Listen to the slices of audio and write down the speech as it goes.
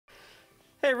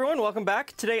Hey everyone, welcome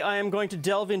back. Today I am going to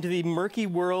delve into the murky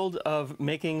world of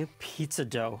making pizza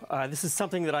dough. This is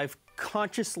something that I've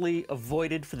consciously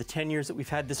avoided for the 10 years that we've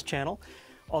had this channel,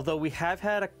 although we have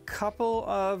had a couple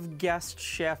of guest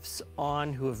chefs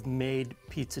on who have made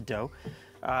pizza dough.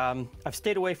 I've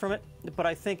stayed away from it, but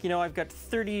I think, I've got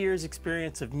 30 years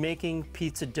experience of making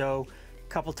pizza dough a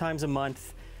couple times a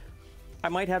month. I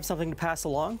might have something to pass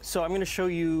along, so I'm going to show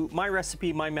you my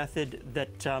recipe, my method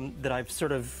that I've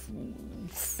sort of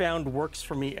found works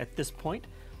for me at this point.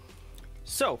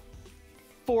 So,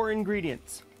 4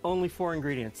 ingredients, only 4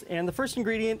 ingredients, and the first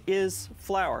ingredient is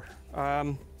flour.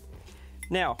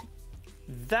 Now,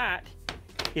 that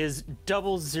is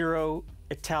 00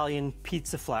 Italian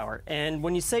pizza flour, and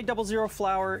when you say 00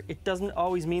 flour, it doesn't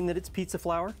always mean that it's pizza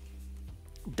flour.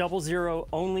 00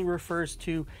 only refers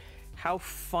to how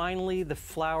finely the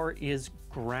flour is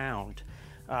ground,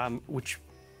 which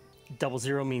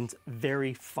 00 means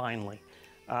very finely.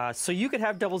 So you could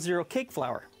have 00 cake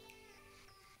flour,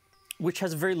 which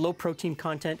has a very low protein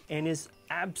content and is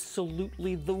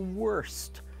absolutely the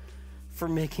worst for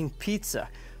making pizza.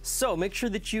 So make sure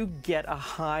that you get a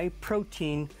high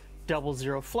protein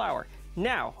 00 flour.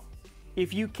 Now,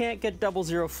 if you can't get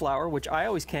 00 flour, which I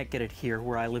always can't get it here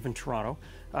where I live in Toronto,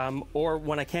 or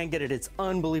when I can get it, it's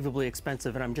unbelievably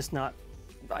expensive and I'm just not,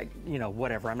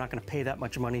 whatever, I'm not gonna pay that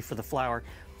much money for the flour.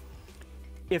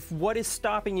 If what is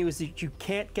stopping you is that you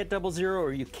can't get 00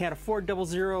 or you can't afford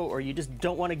 00 or you just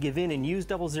don't wanna give in and use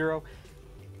 00,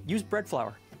 use bread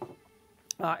flour.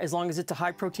 As long as it's a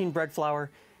high protein bread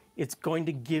flour, it's going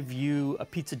to give you a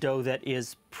pizza dough that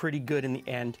is pretty good in the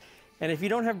end. And if you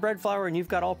don't have bread flour and you've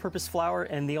got all-purpose flour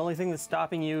and the only thing that's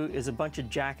stopping you is a bunch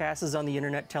of jackasses on the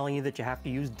internet telling you that you have to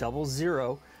use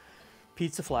 00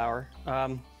 pizza flour,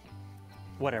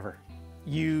 whatever.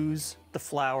 Use the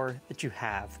flour that you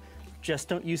have. Just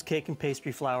don't use cake and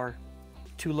pastry flour,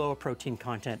 too low a protein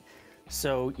content.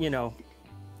 So, in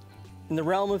the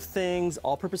realm of things,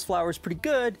 all-purpose flour is pretty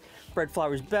good, bread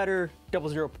flour is better,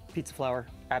 00 pizza flour,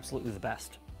 absolutely the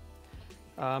best.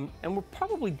 And we'll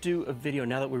probably do a video,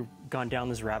 now that we've gone down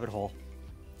this rabbit hole,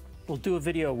 we'll do a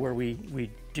video where we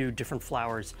do different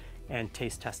flours and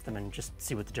taste test them and just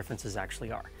see what the differences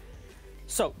actually are.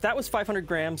 So that was 500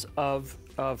 grams of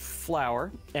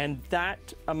flour, and that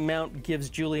amount gives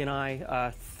Julie and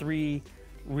I 3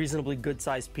 reasonably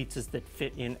good-sized pizzas that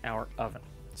fit in our oven.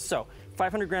 So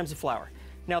 500 grams of flour.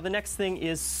 Now the next thing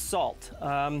is salt,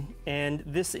 and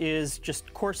this is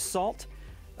just coarse salt.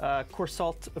 Coarse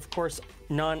salt, of course,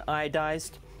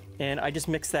 non-iodized, and I just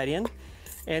mix that in.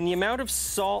 And the amount of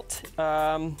salt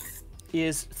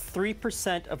is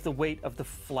 3% of the weight of the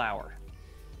flour.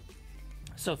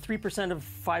 So 3% of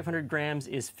 500 grams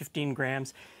is 15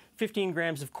 grams. 15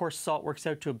 grams of coarse salt works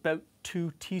out to about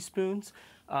 2 teaspoons.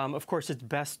 Of course, it's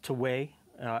best to weigh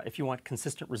if you want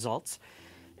consistent results.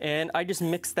 And I just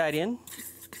mix that in.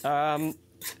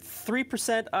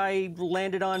 3% I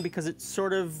landed on because it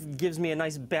sort of gives me a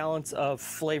nice balance of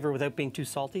flavor without being too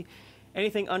salty.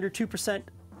 Anything under 2%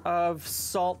 of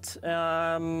salt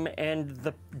and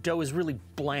the dough is really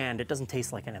bland. It doesn't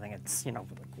taste like anything. It's,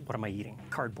 what am I eating?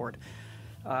 Cardboard.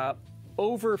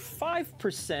 Over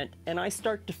 5% and I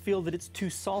start to feel that it's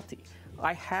too salty.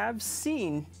 I have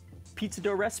seen pizza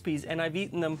dough recipes and I've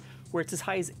eaten them where it's as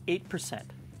high as 8%.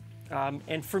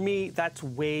 And for me, that's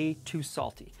way too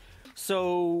salty.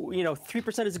 So,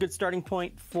 3% is a good starting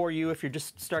point for you if you're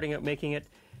just starting out making it.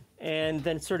 And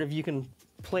then sort of you can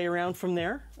play around from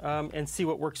there and see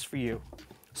what works for you.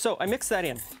 So I mix that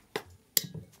in.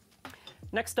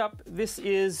 Next up, this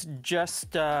is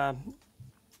just,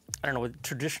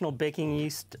 traditional baking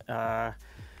yeast.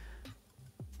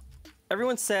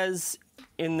 Everyone says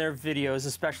in their videos,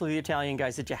 especially the Italian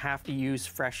guys, that you have to use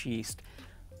fresh yeast.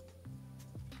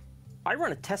 I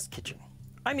run a test kitchen.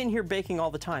 I'm in here baking all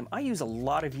the time. I use a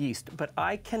lot of yeast, but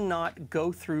I cannot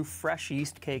go through fresh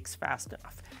yeast cakes fast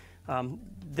enough.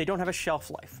 They don't have a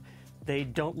shelf life. They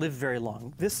don't live very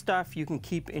long. This stuff you can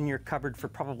keep in your cupboard for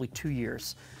probably 2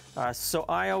 years. So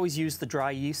I always use the dry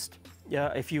yeast.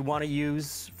 If you want to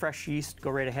use fresh yeast,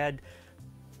 go right ahead.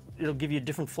 It'll give you a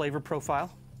different flavor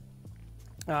profile.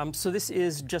 So this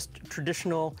is just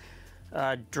traditional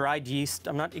dried yeast.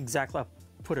 I'm not exactly, I'll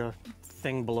put a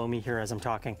thing below me here as I'm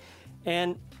talking.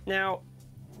 And now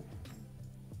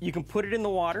you can put it in the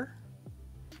water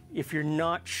if you're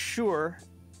not sure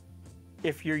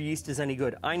if your yeast is any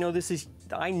good. I know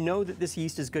that this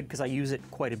yeast is good because I use it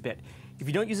quite a bit. If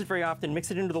you don't use it very often, mix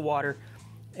it into the water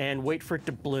and wait for it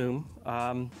to bloom.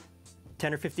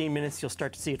 10 or 15 minutes, you'll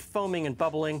start to see it foaming and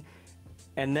bubbling,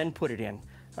 and then put it in.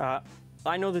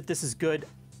 I know that this is good.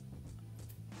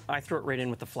 I throw it right in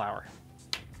with the flour.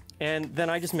 and then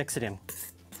I just mix it in.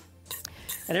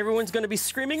 And everyone's gonna be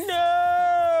screaming,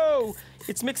 no!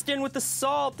 It's mixed in with the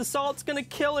salt. The salt's gonna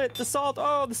kill it. The salt,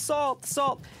 oh, the salt, the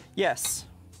salt. Yes,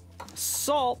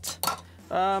 salt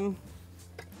does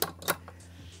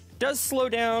slow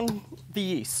down the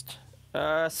yeast.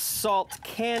 Salt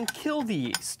can kill the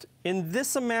yeast. In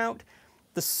this amount,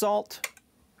 the salt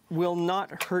will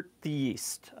not hurt the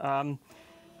yeast.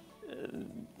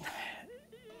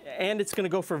 And it's going to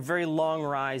go for a very long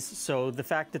rise, so the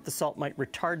fact that the salt might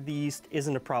retard the yeast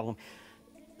isn't a problem.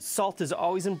 Salt is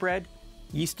always in bread,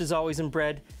 yeast is always in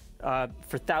bread.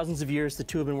 For thousands of years, the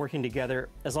two have been working together.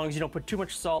 As long as you don't put too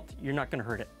much salt, you're not going to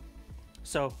hurt it.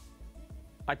 So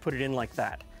I put it in like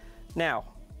that. Now,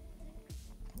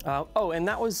 oh, and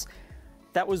that was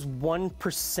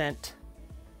 1%.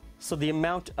 So the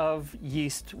amount of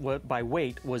yeast by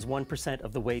weight was 1%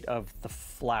 of the weight of the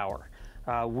flour.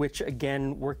 Which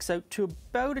again works out to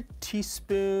about 1.25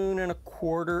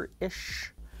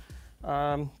 teaspoons-ish.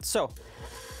 So,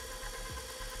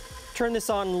 turn this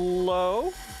on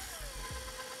low,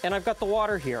 and I've got the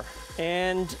water here.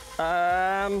 And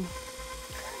I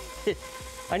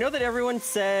know that everyone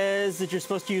says that you're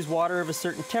supposed to use water of a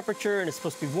certain temperature, and it's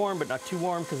supposed to be warm, but not too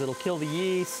warm because it'll kill the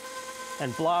yeast,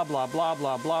 and blah, blah, blah,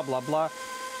 blah, blah, blah, blah.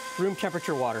 Room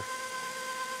temperature water.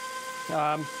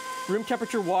 Room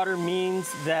temperature water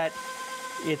means that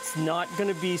it's not going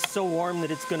to be so warm that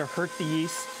it's going to hurt the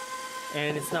yeast,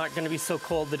 and it's not going to be so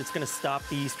cold that it's going to stop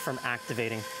the yeast from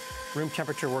activating. Room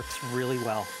temperature works really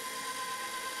well.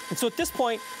 And so at this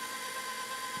point,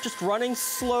 just running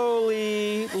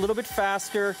slowly, a little bit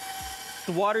faster,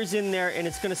 the water's in there, and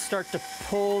it's going to start to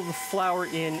pull the flour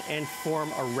in and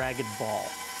form a ragged ball.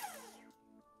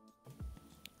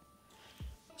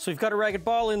 So we've got a ragged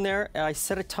ball in there. I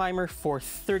set a timer for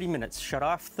 30 minutes. Shut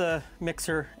off the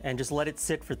mixer and just let it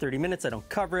sit for 30 minutes. I don't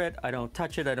cover it, I don't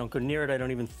touch it, I don't go near it, I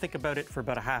don't even think about it for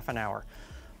about a half an hour.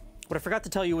 What I forgot to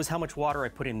tell you was how much water I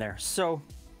put in there. So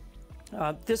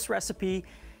this recipe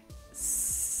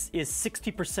is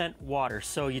 60% water.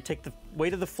 So you take the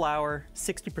weight of the flour,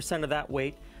 60% of that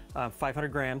weight, 500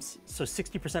 grams. So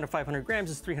 60% of 500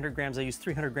 grams is 300 grams. I use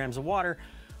 300 grams of water.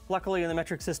 Luckily, in the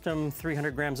metric system,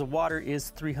 300 grams of water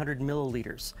is 300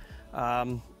 milliliters.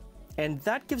 And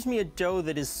that gives me a dough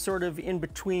that is sort of in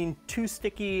between too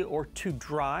sticky or too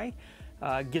dry.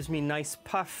 Gives me nice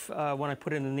puff when I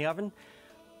put it in the oven.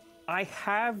 I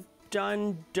have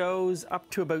done doughs up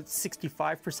to about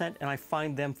 65%, and I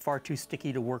find them far too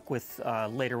sticky to work with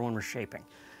later when we're shaping.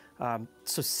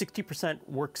 So 60%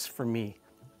 works for me.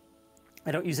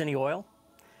 I don't use any oil.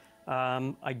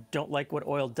 I don't like what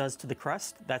oil does to the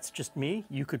crust. That's just me.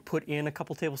 You could put in a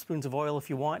couple tablespoons of oil if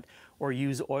you want, or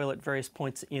use oil at various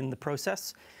points in the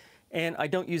process. And I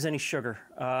don't use any sugar.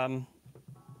 I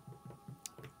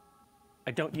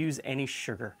don't use any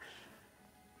sugar.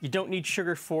 You don't need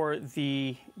sugar for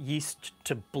the yeast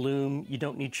to bloom. You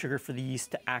don't need sugar for the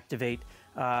yeast to activate.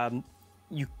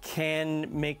 You can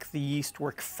make the yeast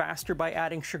work faster by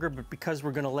adding sugar, but because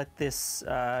we're going to let this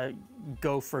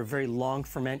go for a very long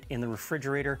ferment in the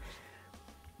refrigerator,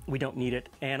 we don't need it.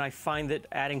 And I find that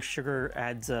adding sugar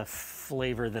adds a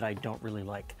flavor that I don't really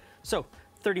like. So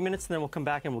 30 minutes, and then we'll come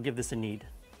back and we'll give this a knead.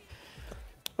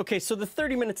 Okay, so the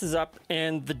 30 minutes is up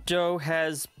and the dough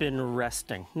has been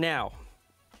resting. Now,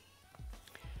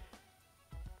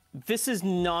 this is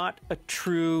not a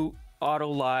true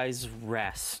autolyze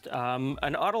rest. An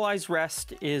autolyze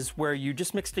rest is where you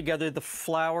just mix together the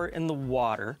flour and the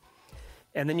water,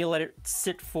 and then you let it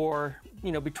sit for,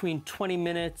 between 20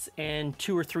 minutes and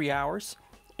 2 or 3 hours.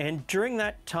 And during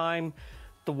that time,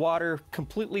 the water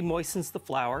completely moistens the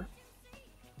flour.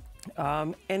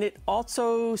 And it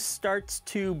also starts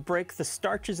to break the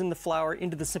starches in the flour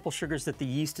into the simple sugars that the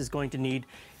yeast is going to need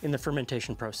in the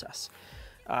fermentation process.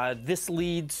 This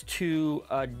leads to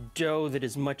a dough that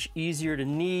is much easier to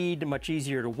knead, much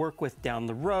easier to work with down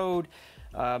the road,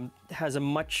 has a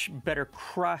much better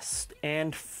crust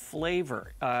and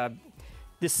flavor.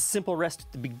 This simple rest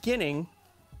at the beginning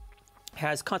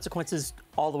has consequences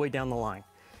all the way down the line.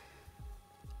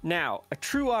 Now, a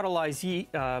true autolyze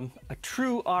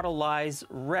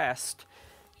rest,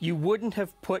 you wouldn't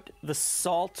have put the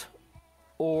salt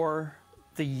or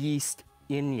the yeast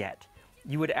in yet.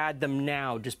 You would add them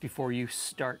now just before you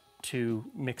start to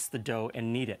mix the dough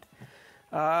and knead it.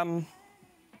 I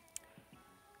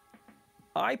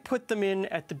put them in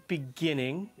at the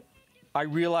beginning. I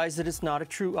realize that it's not a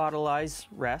true autolyze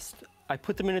rest. I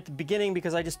put them in at the beginning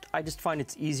because I just find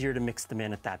it's easier to mix them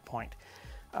in at that point.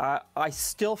 I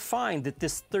still find that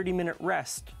this 30-minute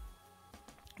rest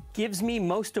gives me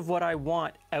most of what I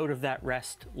want out of that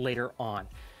rest later on.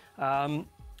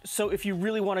 So if you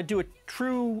really want to do a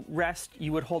true rest,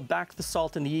 you would hold back the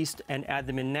salt and the yeast and add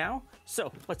them in now.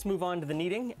 So let's move on to the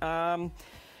kneading.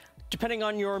 Depending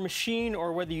on your machine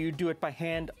or whether you do it by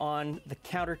hand on the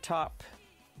countertop,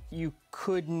 you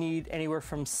could knead anywhere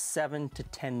from 7 to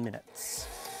 10 minutes.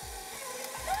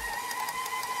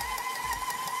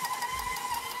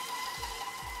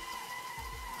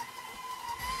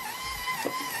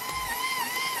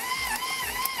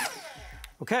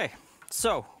 Okay,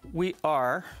 so we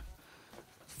are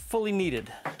fully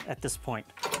kneaded at this point.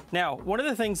 Now, one of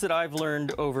the things that I've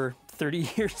learned over 30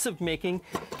 years of making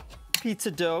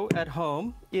pizza dough at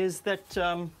home is that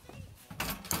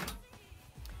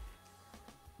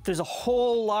there's a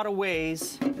whole lot of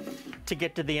ways to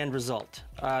get to the end result.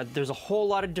 There's a whole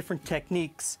lot of different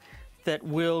techniques that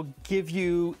will give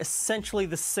you essentially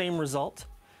the same result.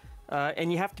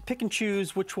 And you have to pick and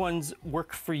choose which ones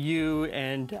work for you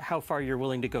and how far you're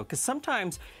willing to go. Because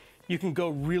sometimes you can go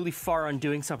really far on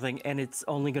doing something and it's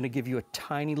only going to give you a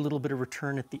tiny little bit of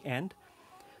return at the end.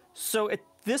 So at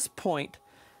this point,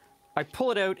 I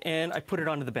pull it out and I put it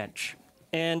onto the bench.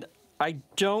 And I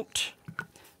don't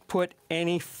put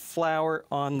any flour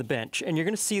on the bench. And you're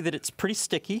going to see that it's pretty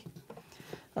sticky.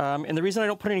 And the reason I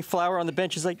don't put any flour on the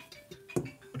bench is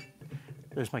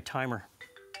there's my timer.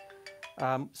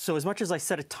 So as much as I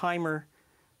set a timer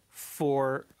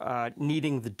for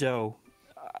kneading the dough,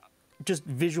 just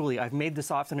visually, I've made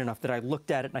this often enough that I looked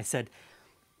at it and I said,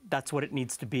 that's what it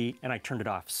needs to be, and I turned it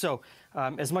off. So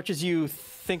as much as you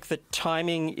think that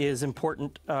timing is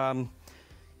important,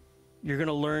 you're going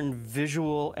to learn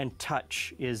visual and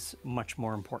touch is much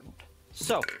more important.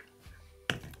 So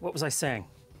what was I saying?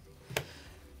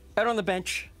 Out on the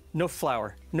bench, no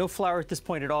flour. No flour at this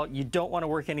point at all. You don't want to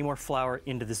work any more flour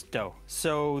into this dough.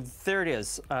 So there it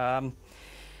is.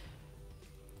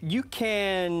 You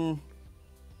can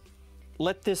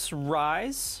let this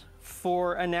rise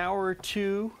for an hour or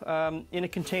two in a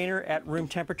container at room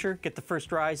temperature. Get the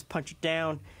first rise, punch it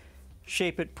down,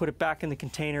 shape it, put it back in the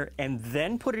container, and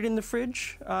then put it in the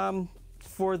fridge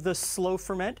for the slow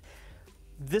ferment.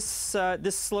 This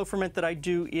slow ferment that I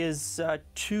do is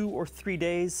 2 or 3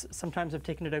 days. Sometimes I've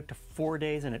taken it out to 4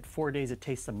 days, and at 4 days it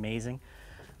tastes amazing.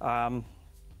 So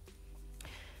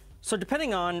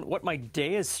depending on what my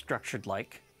day is structured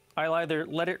like, I'll either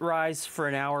let it rise for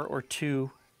an hour or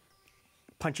two,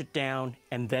 punch it down,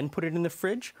 and then put it in the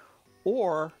fridge,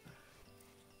 or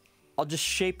I'll just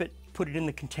shape it, put it in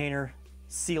the container,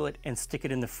 seal it, and stick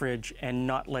it in the fridge and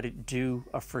not let it do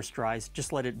a first rise,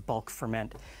 just let it bulk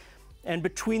ferment. And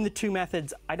between the two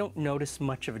methods, I don't notice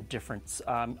much of a difference,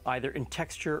 either in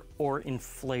texture or in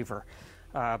flavor.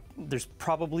 There's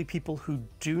probably people who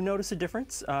do notice a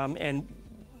difference, and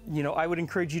you know, I would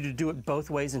encourage you to do it both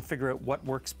ways and figure out what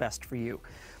works best for you.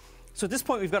 So at this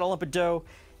point, we've got a lump of dough,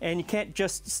 and you can't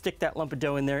just stick that lump of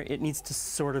dough in there. It needs to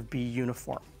sort of be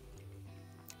uniform.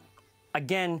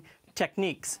 Again,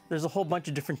 techniques. There's a whole bunch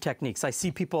of different techniques. I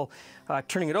see people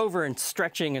turning it over and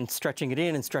stretching it in and stretching it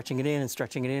in and stretching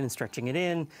it in and stretching it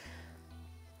in.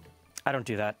 I don't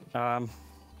do that.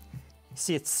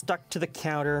 See, it's stuck to the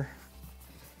counter,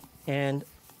 and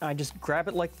I just grab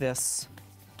it like this.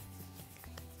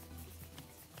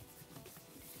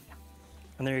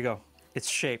 And there you go. It's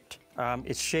shaped.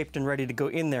 It's shaped and ready to go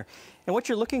in there. And what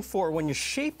you're looking for when you're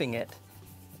shaping it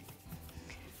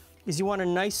is you want a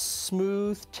nice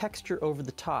smooth texture over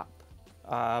the top.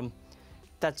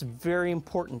 That's very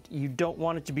important. You don't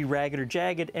want it to be ragged or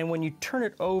jagged, and when you turn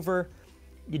it over,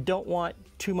 you don't want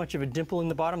too much of a dimple in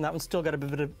the bottom. That one's still got a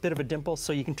bit of a dimple,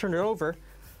 so you can turn it over.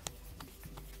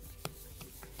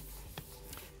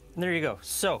 And there you go.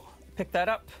 So pick that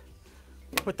up,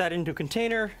 put that into a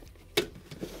container,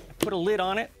 put a lid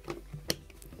on it,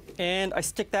 and I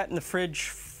stick that in the fridge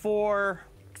for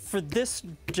this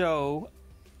dough.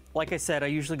 Like I said, I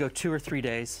usually go 2 or 3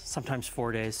 days, sometimes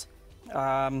 4 days.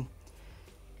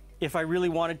 If I really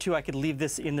wanted to, I could leave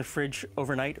this in the fridge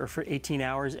overnight or for 18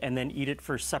 hours and then eat it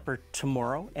for supper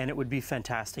tomorrow, and it would be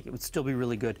fantastic. It would still be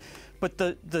really good. But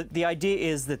the idea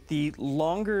is that the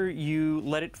longer you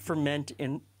let it ferment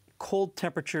in cold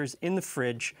temperatures in the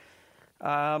fridge,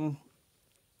 the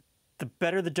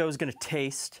better the dough is going to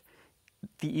taste,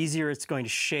 the easier it's going to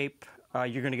shape.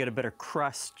 You're going to get a better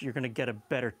crust. You're going to get a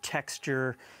better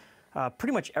texture.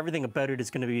 Pretty much everything about it is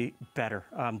going to be better.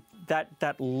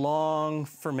 That long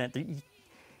ferment,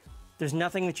 there's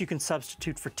nothing that you can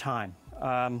substitute for time.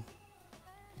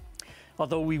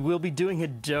 Although we will be doing a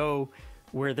dough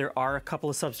where there are a couple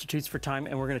of substitutes for time,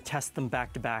 and we're going to test them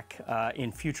back to back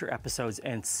in future episodes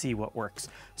and see what works.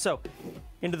 So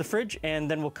into the fridge, and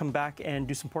then we'll come back and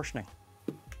do some portioning.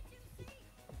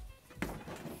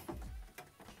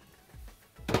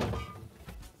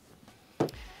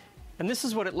 And this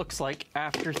is what it looks like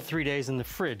after 3 days in the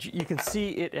fridge. You can see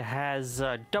it has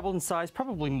doubled in size,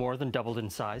 probably more than doubled in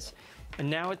size. And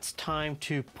now it's time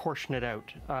to portion it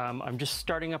out. I'm just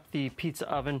starting up the pizza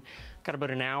oven. Got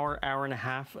about an hour, hour and a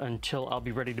half until I'll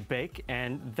be ready to bake,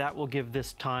 and that will give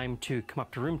this time to come up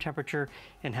to room temperature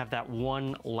and have that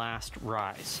one last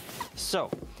rise. So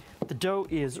the dough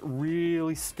is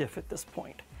really stiff at this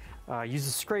point. Use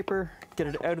a scraper, get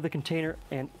it out of the container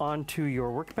and onto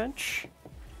your workbench.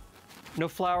 No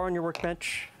flour on your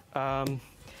workbench. And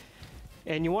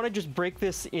you want to just break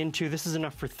this into, this is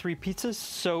enough for 3 pizzas,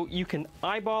 so you can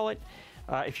eyeball it.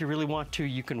 If you really want to,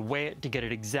 you can weigh it to get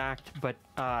it exact, but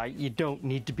you don't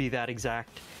need to be that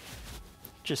exact.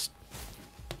 Just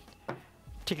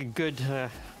take a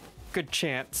good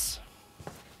chance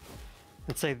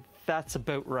and say that's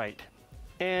about right.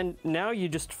 And now you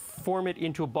just form it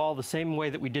into a ball the same way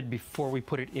that we did before we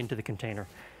put it into the container.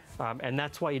 And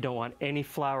that's why you don't want any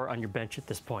flour on your bench at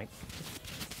this point.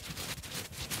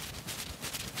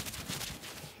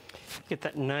 Get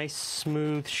that nice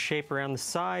smooth shape around the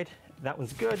side. That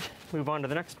one's good. Move on to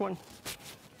the next one.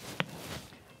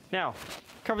 Now,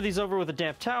 cover these over with a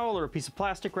damp towel or a piece of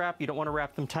plastic wrap. You don't want to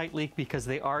wrap them tightly because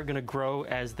they are going to grow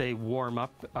as they warm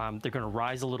up. They're going to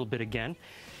rise a little bit again.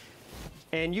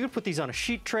 And you can put these on a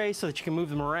sheet tray so that you can move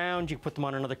them around. You can put them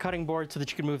on another cutting board so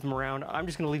that you can move them around. I'm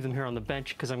just going to leave them here on the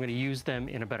bench because I'm going to use them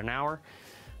in about an hour.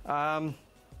 And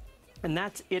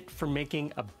that's it for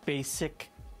making a basic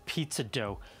pizza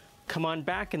dough. Come on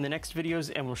back in the next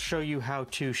videos and we'll show you how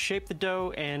to shape the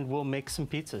dough and we'll make some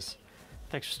pizzas.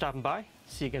 Thanks for stopping by.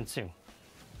 See you again soon.